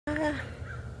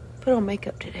put on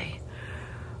makeup today.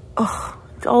 Oh,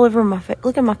 it's all over my face.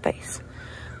 Look at my face.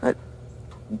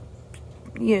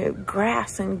 You know,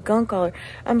 grass and gunk all over.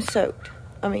 I'm soaked.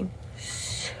 I mean,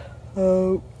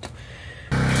 soaked.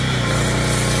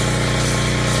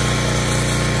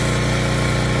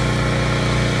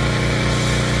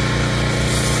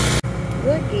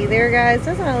 Looky there, guys.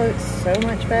 Doesn't it look so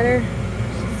much better?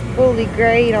 It's fully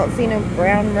gray. You don't see no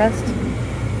brown rust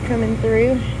coming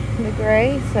through the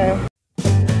gray, so.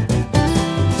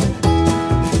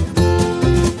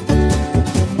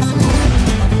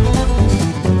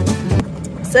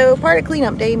 So part of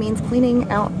cleanup day means cleaning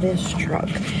out this truck.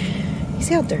 You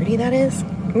see how dirty that is?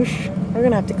 Oof, we're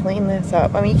gonna have to clean this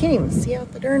up. I mean, you can't even see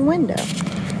out the darn window.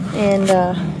 And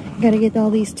gotta get all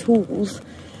these tools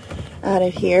out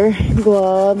of here,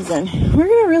 gloves, and we're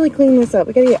gonna really clean this up.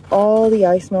 We gotta get all the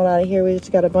ice melt out of here. We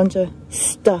just got a bunch of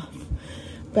stuff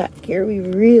back here. We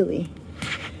really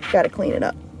gotta clean it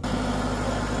up.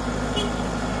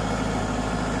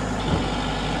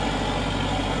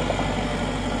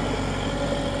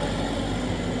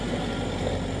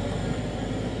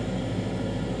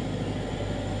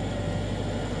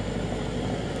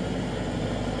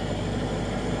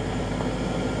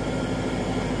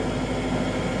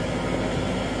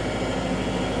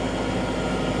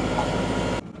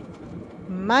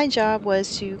 My job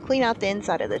was to clean out the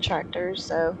inside of the tractor,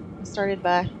 so I started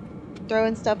by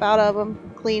throwing stuff out of them,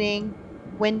 cleaning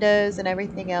windows and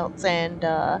everything else, and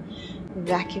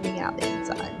vacuuming out the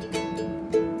inside.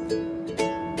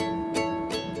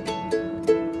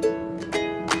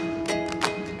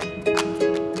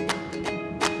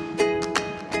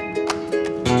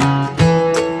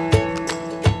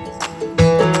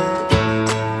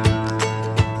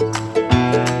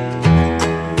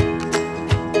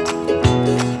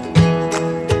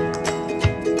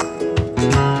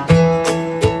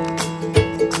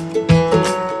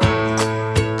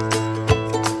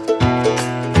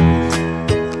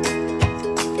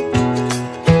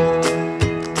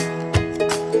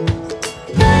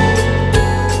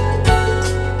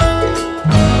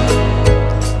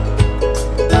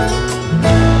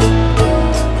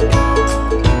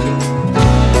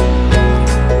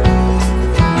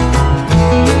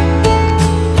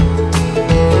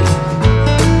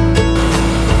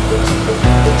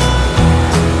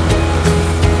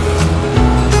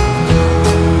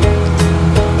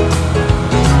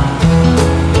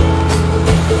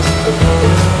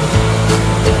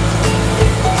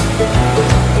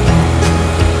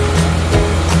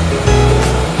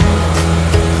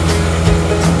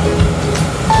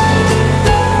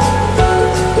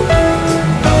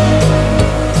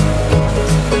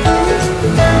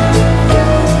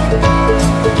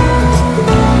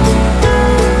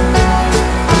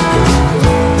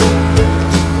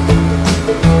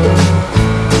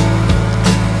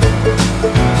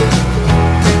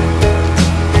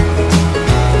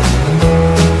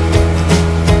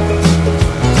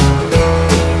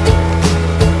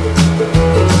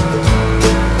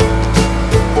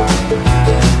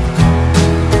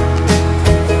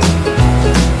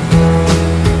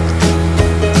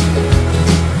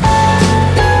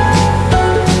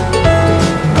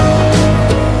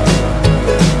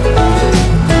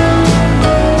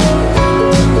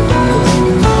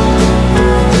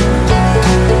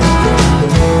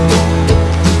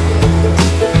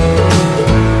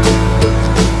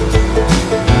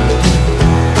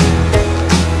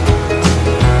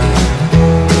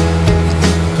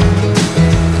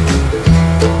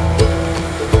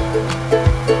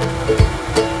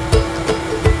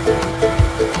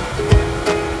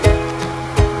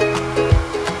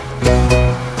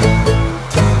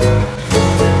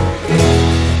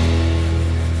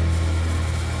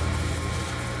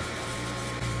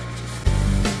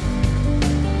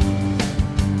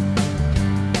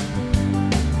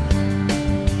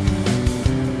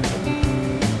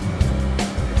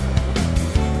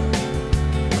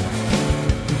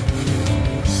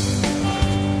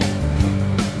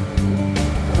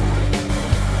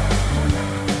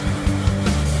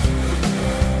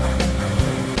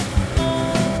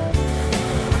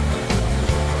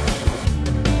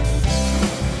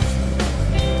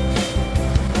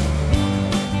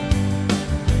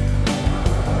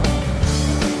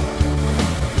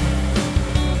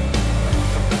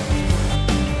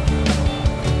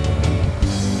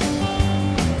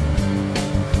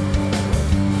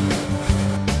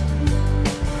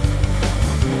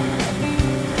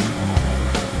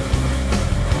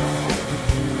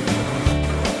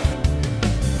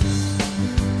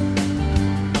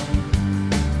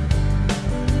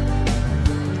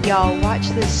 Y'all watch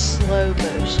this slow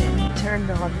motion. Turned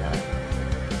on the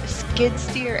skid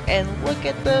steer, and look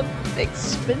at the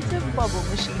expensive bubble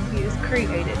machine he has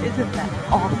created. Isn't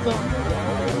that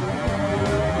awesome?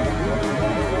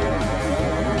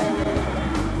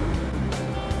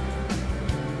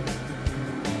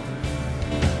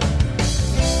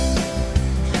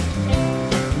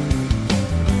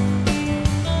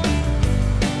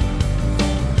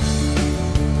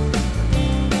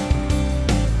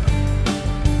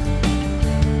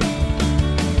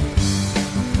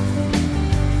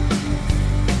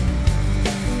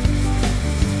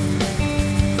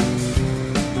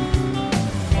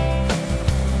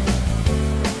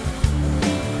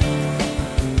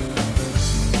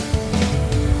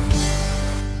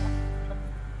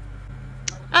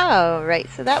 Alright,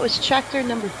 so that was tractor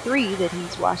number 3 that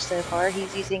he's washed so far.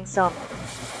 He's using some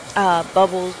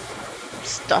bubble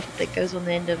stuff that goes on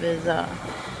the end of his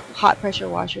hot pressure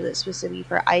washer that's supposed to be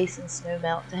for ice and snow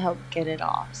melt to help get it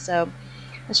off. So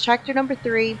that's tractor number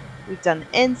 3. We've done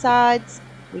the insides.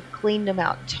 We've cleaned them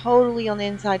out totally on the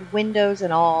inside, windows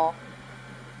and all.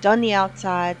 Done the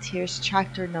outsides. Here's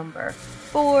tractor number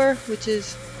 4, which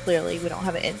is clearly we don't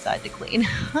have an inside to clean.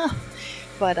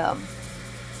 But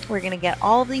we're going to get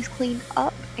all of these cleaned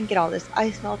up and get all this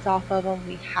ice melt off of them.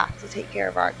 We have to take care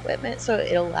of our equipment so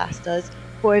it'll last us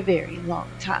for a very long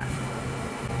time.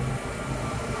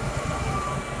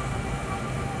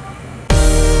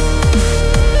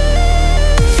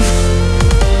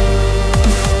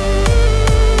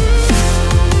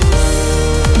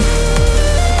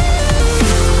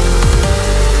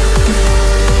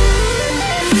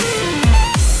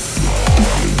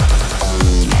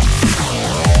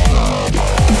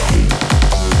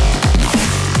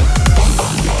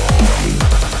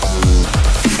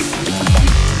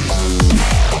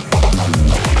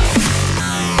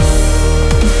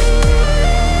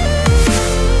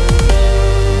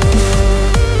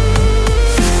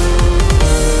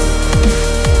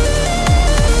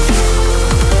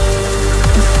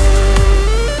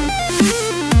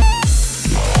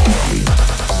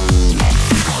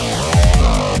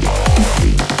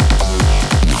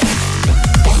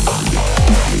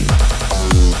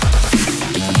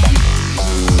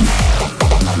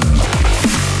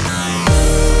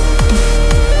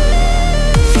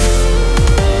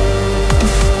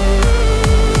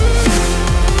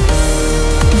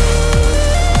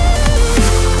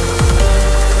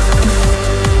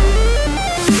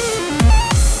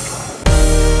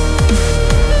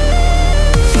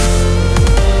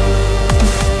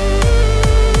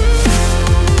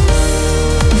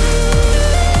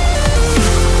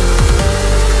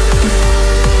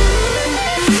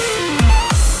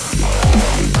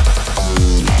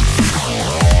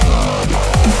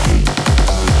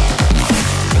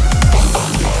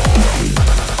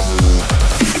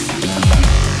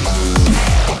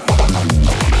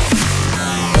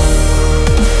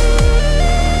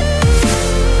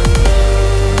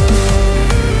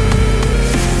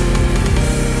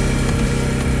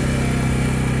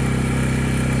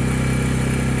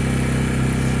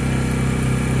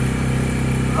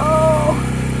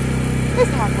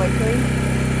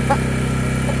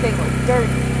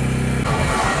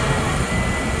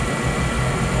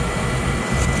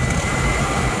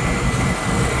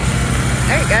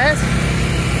 Guys,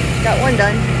 got one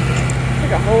done.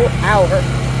 Took a whole hour.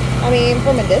 I mean,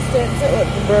 from a distance, it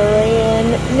looked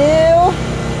brand new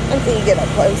until you get up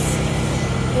close.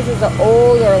 This is an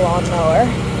older lawnmower.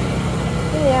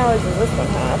 How many hours does this one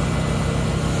have?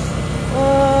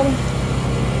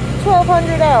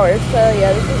 1,200 hours. So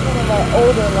yeah, this is one of our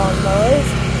older lawnmowers.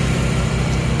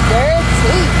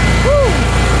 Dirty.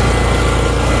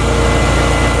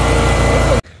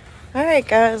 Woo! Alright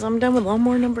guys, I'm done with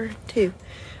lawnmower number 2.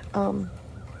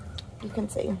 You can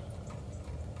see.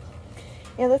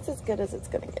 Yeah, that's as good as it's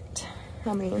gonna get.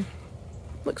 I mean,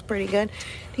 looks pretty good.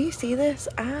 Do you see this?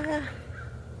 I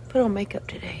put on makeup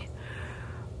today.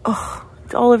 Oh,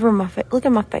 it's all over my face. Look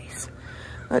at my face.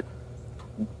 Look,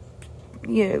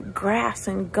 you know, grass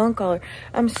and gunk all over.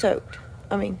 I'm soaked.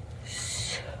 I mean,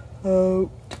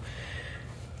 soaked.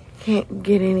 Can't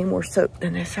get any more soaked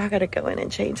than this. I gotta go in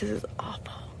and change. This is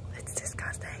awful. It's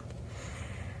disgusting.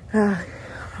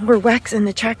 We're waxing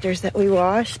the tractors that we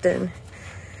washed, and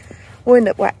we'll end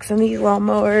up waxing these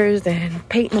lawnmowers and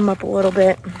painting them up a little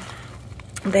bit.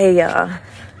 They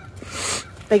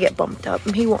get bumped up,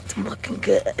 and he wants them looking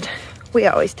good. We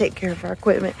always take care of our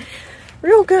equipment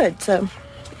real good. So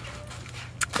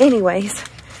anyways,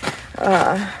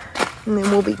 and then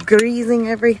we'll be greasing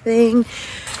everything,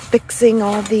 fixing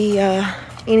all the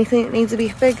anything that needs to be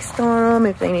fixed on them.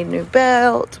 If they need new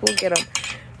belts, we'll get them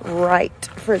right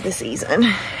for the season.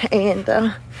 And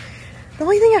the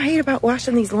only thing I hate about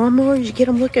washing these lawnmowers, you get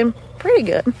them looking pretty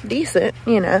good, decent,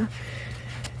 you know.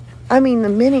 I mean, the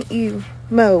minute you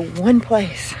mow one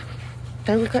place,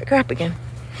 they look like crap again.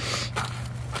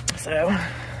 So,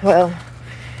 well,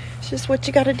 it's just what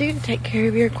you gotta do to take care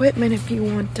of your equipment if you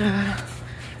want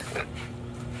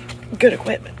good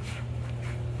equipment.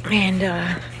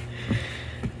 And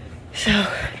so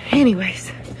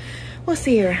anyways, we'll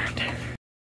see you around.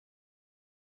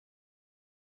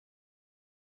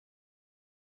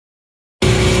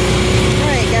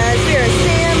 Alright guys, we are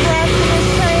sandblasting this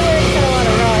trailer. It's got a lot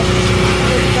of rust.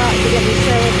 It's got to get the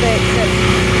trailer fixed.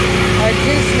 Our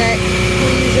gooseneck, we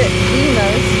use it the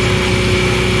most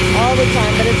all the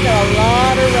time, but it's got a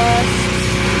lot of rust.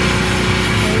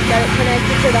 And we've got it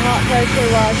connected to the hot pressure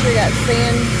washer. Got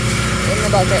sand in the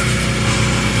bucket.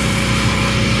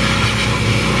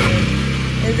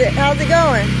 How's it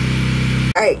going?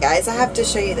 Alright guys, I have to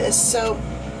show you this. So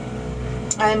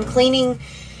I'm cleaning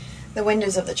the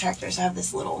windows of the tractors. I have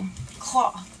this little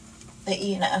cloth that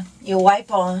you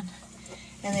wipe on,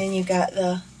 and then you got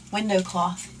the window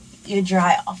cloth you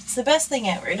dry off. It's the best thing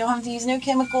ever. You don't have to use no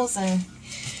chemicals, and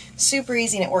super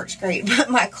easy, and it works great. But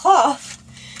my cloth,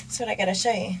 that's what I gotta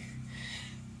show you.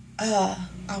 I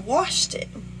washed it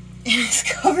and it's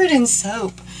covered in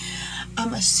soap.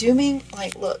 I'm assuming,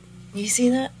 like, look, you see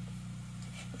that?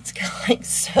 It's got like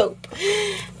soap.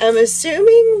 I'm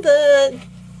assuming the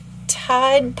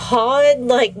Tide Pod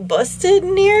like busted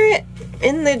near it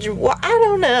in the, I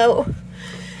don't know,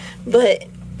 but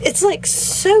it's like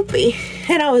soapy,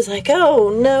 and I was like,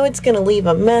 oh no, it's gonna leave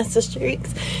a mess of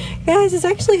streaks. Guys, it's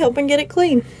actually helping get it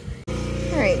clean.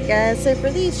 Alright guys, so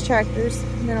for these tractors,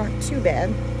 they aren't too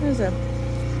bad. There's a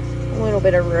little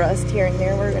bit of rust here and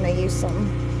there. We're gonna use some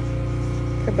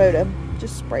Kubota,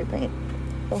 just spray paint.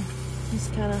 So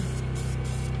just kind of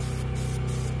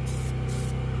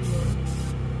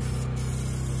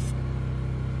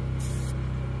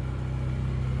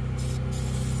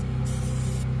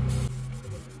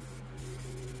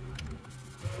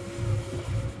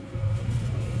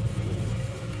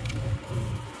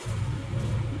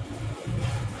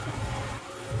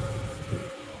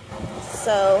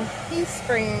so he's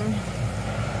spraying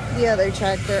the other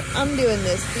tractor. I'm doing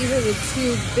this. These are the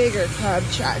two bigger cab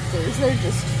tractors.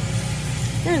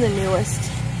 They're the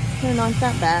newest. They're not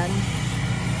that bad,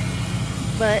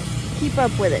 but keep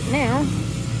up with it now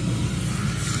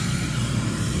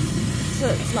so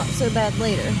it's not so bad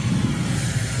later.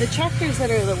 The tractors that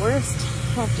are the worst,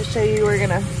 I'll have to show you. We're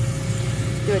gonna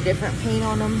do a different paint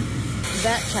on them.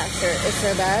 That tractor is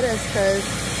so bad is because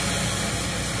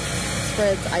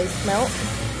spreads ice melt.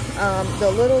 The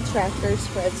little tractor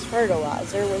spreads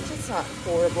fertilizer, which is not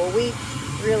horrible. We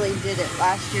really did it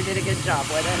last year, did a good job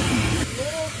with it. The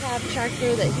little cab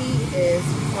tractor that he is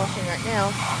washing right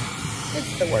now,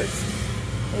 it's the worst.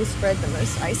 We spread the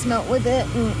most ice melt with it,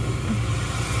 and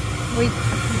I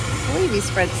believe he has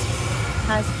spread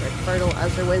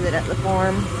fertilizer with it at the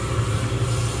farm.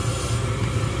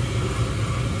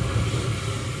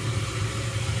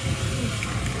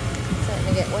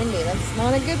 To get windy. That's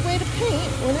not a good way to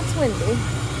paint when it's windy.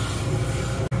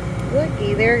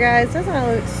 Looky there, guys. Doesn't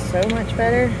it look so much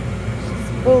better? It's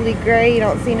fully gray. You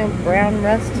don't see no brown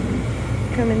rust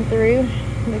coming through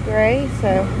the gray,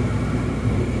 so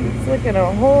it's looking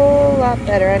a whole lot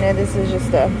better. I know this is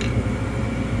just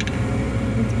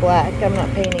it's black. I'm not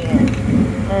painting it.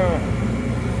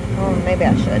 Oh, maybe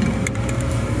I should.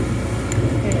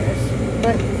 Who knows?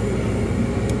 But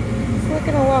it's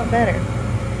looking a lot better.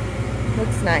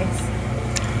 Looks nice.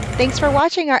 Thanks for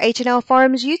watching our H&L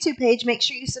Farms YouTube page. Make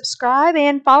sure you subscribe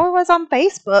and follow us on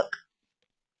Facebook.